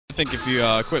I think if you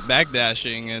quit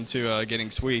backdashing into getting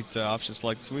sweeped, options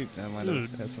like sweep, that might have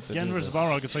had something to Gen do with versus it.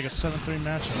 Balrog, it's like a 7-3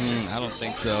 matchup. I don't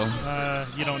think so.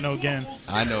 You don't know Gen.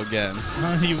 I know Gen.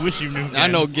 You wish you knew Gen. I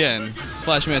know Gen.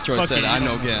 Flash Metroid Fuck said you, I you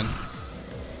know don't Gen.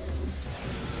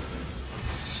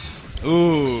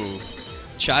 Ooh.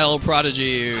 Child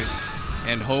prodigy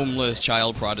and homeless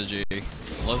child prodigy.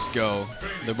 Let's go.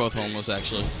 They're both homeless,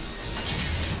 actually.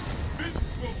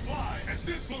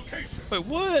 Wait,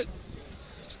 what?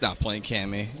 Stop playing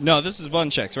Cammy. No, this is button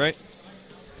checks, right?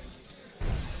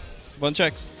 Button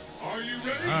checks. Are you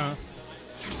ready?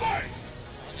 Fight!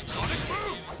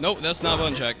 Nope, that's not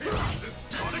button check.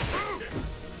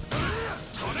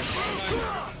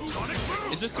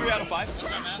 Is this 3 out of 5?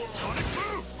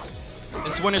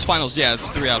 It's winners finals. Yeah, it's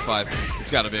 3 out of 5.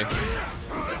 It's gotta be.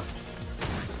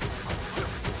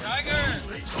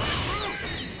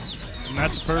 And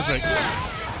that's perfect.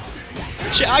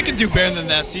 Shit, I can do better than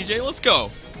that, CJ. Let's go.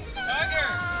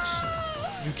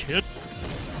 You kid?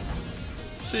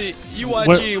 See,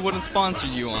 UYG wouldn't sponsor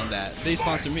you on that. They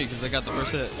sponsored me because I got the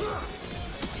first hit.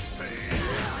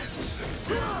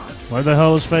 Where the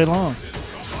hell is Fei Long?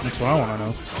 That's what I want to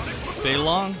know. Fei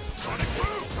Long?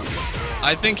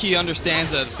 I think he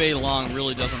understands that Fei Long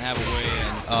really doesn't have a way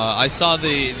in. I saw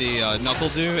the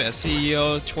NuckleDu as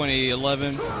CEO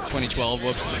 2011, 2012,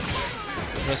 whoops.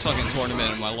 Best fucking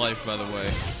tournament in my life, by the way.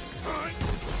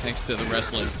 Thanks to the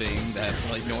wrestling thing that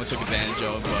like no one took advantage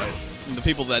of, but the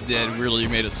people that did really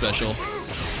made it special.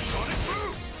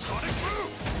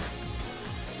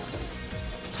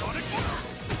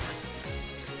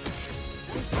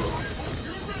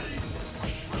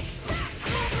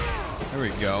 There we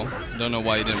go. Don't know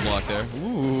why he didn't block there.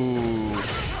 Ooh.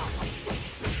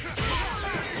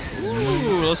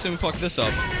 Ooh, let's see him fuck this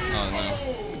up. Oh, no.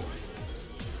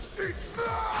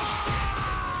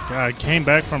 God, came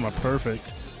back from a perfect.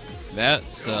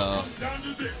 That's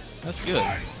good.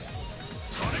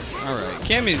 Alright,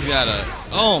 Cammy's got a...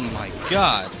 Oh my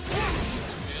god.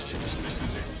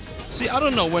 See, I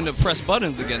don't know when to press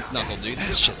buttons against NuckleDu.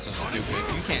 That shit's so stupid.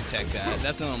 You can't tech that.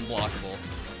 That's an unblockable.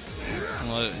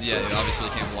 Well, yeah, you obviously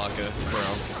can't block a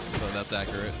throw, so that's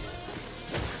accurate.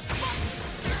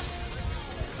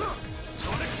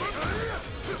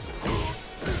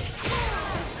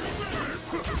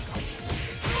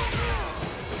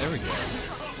 There we go.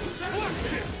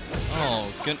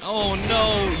 Oh, good. Oh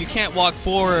no! You can't walk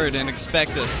forward and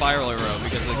expect a spiral arrow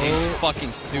because the game's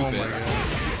fucking stupid.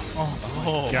 Oh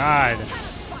my god.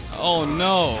 Oh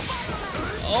no!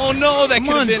 Oh no! That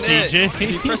could have been CJ. it.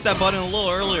 If you pressed that button a little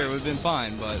earlier, it would have been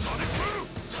fine. But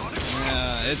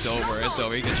it's over. It's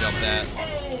over. He can jump that.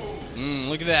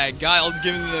 Look at that. Guile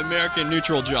giving the American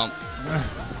neutral jump.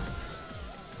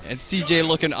 And CJ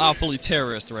looking awfully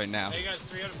terrorist right now. Hey guys,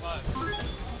 3 out of 5.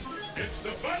 It's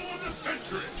the battle of the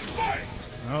century. Fight!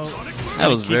 Oh, That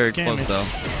was very close, though.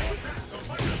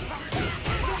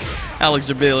 Alex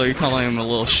Jabila, you're calling him a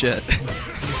little shit.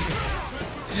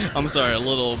 I'm sorry, a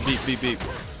little beep, beep, beep.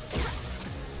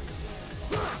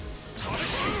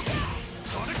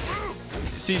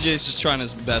 CJ's just trying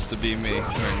his best to be me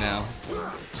right now.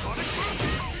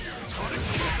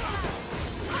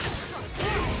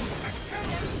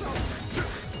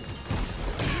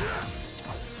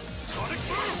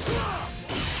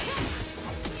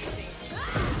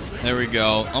 There we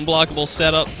go. Unblockable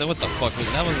setup. What the fuck was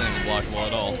that? Wasn't even blockable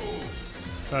at all.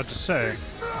 about to say.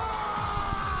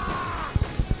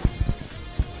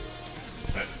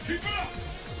 Let's keep it up.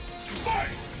 Fight!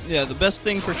 Yeah, the best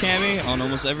thing for Cammy on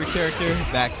almost every character,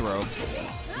 back throw.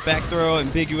 Back throw,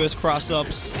 ambiguous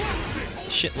cross-ups,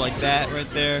 shit like that right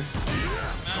there.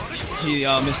 He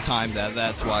mistimed that.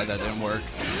 That's why that didn't work.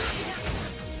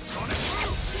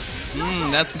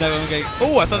 That's gonna get.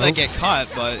 Oh, I thought that'd get caught,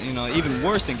 but you know, even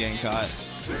worse than getting caught.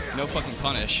 No fucking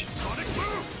punish.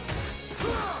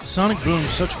 Sonic Boom,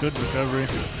 such good recovery.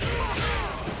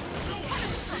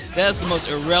 That's the most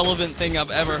irrelevant thing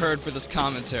I've ever heard for this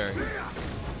commentary.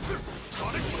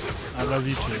 I love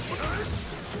you too.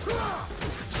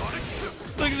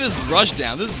 Look at this rush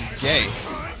down. This is gay.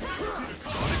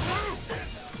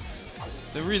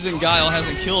 The reason Guile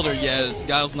hasn't killed her yet is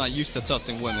Guile's not used to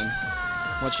touching women.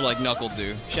 Much like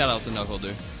NuckleDu. Shout out to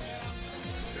NuckleDu.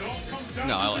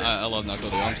 No, I love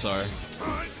NuckleDu. I'm sorry.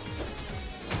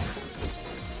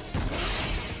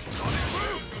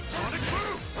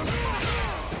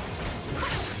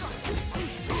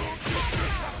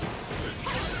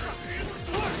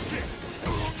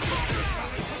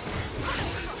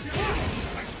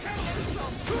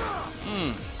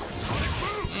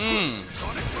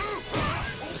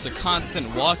 It's a constant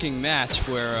walking match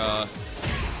where,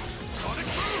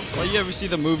 well, you ever see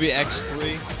the movie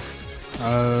X3?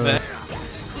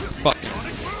 Fuck.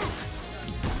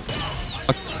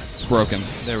 It's broken.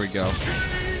 There we go.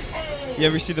 You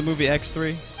ever see the movie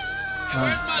X3?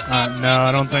 No,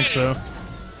 I don't think so.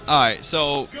 Alright,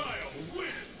 so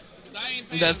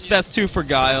that's 2 for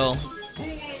Guile.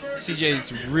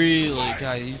 CJ's really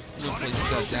guy. He looks like he's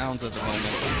got downs at the moment.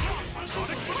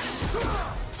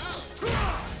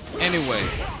 Anyway,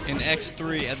 in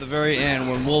X3 at the very end,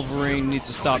 when Wolverine needs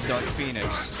to stop Dark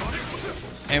Phoenix,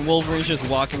 and Wolverine's just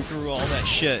walking through all that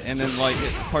shit, and then like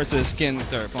parts of his skin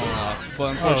start falling off.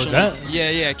 But unfortunately,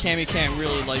 yeah, Cammy can't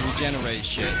really like regenerate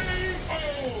shit.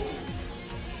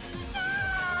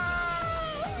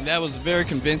 That was very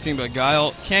convincing, but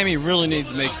Guile, Cammy really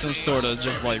needs to make some sort of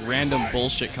just like random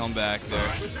bullshit comeback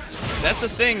there. That's the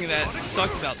thing that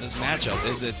sucks about this matchup,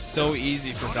 is it's so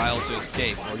easy for Guile to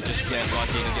escape or just get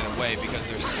lucky to get away because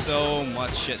there's so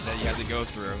much shit that you have to go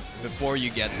through before you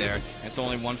get there. It's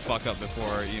only one fuck up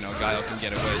before, you know, Guile can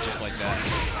get away just like that.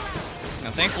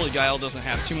 Now thankfully Guile doesn't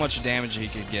have too much damage he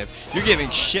could give. You're giving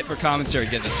shit for commentary,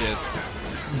 get the gist.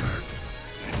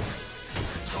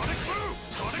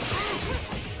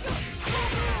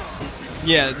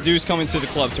 Yeah, Dude's coming to the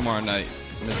club tomorrow night,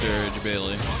 Mr.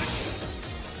 Jabali.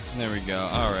 There we go.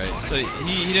 Alright, so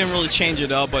he didn't really change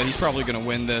it up, but he's probably going to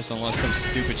win this unless some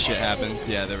stupid shit happens.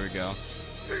 Yeah, there we go.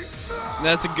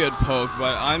 That's a good poke,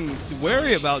 but I'm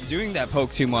wary about doing that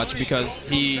poke too much because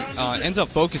he ends up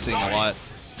focusing a lot.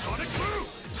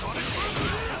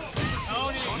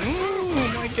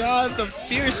 Oh my god, the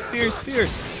fierce.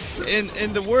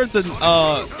 In the words of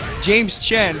James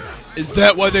Chen, is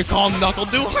that why they call him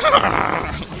NuckleDu?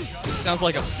 Sounds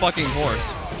like a fucking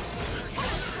horse.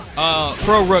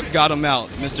 Pro Rook got him out,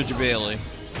 Mr. Jabali.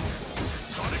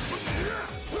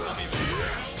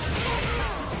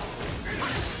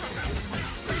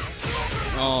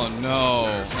 Oh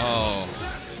no. Oh.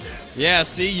 Yeah,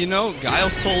 see, you know,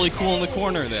 Guile's totally cool in the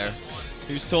corner there.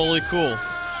 He was totally cool.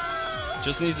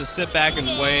 Just needs to sit back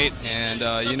and wait, and,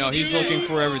 you know, he's looking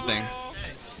for everything.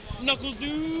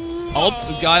 NuckleDu! All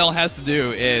Guile has to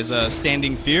do is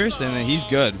standing fierce, and then he's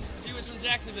good. He was from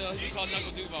Jacksonville. He called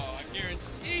NuckleDu, I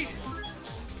guarantee.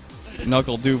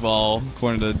 NuckleDu,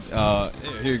 according to,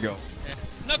 here you go.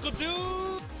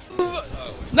 NuckleDu!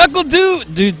 NuckleDu!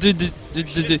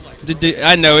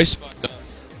 I know, it's...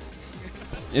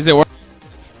 Is it working?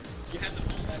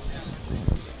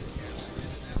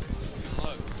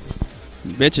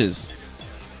 Bitches.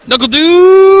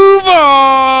 NuckleDu!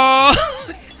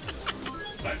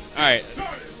 Alright.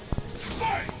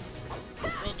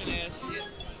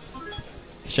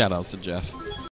 Shout out to Geoff.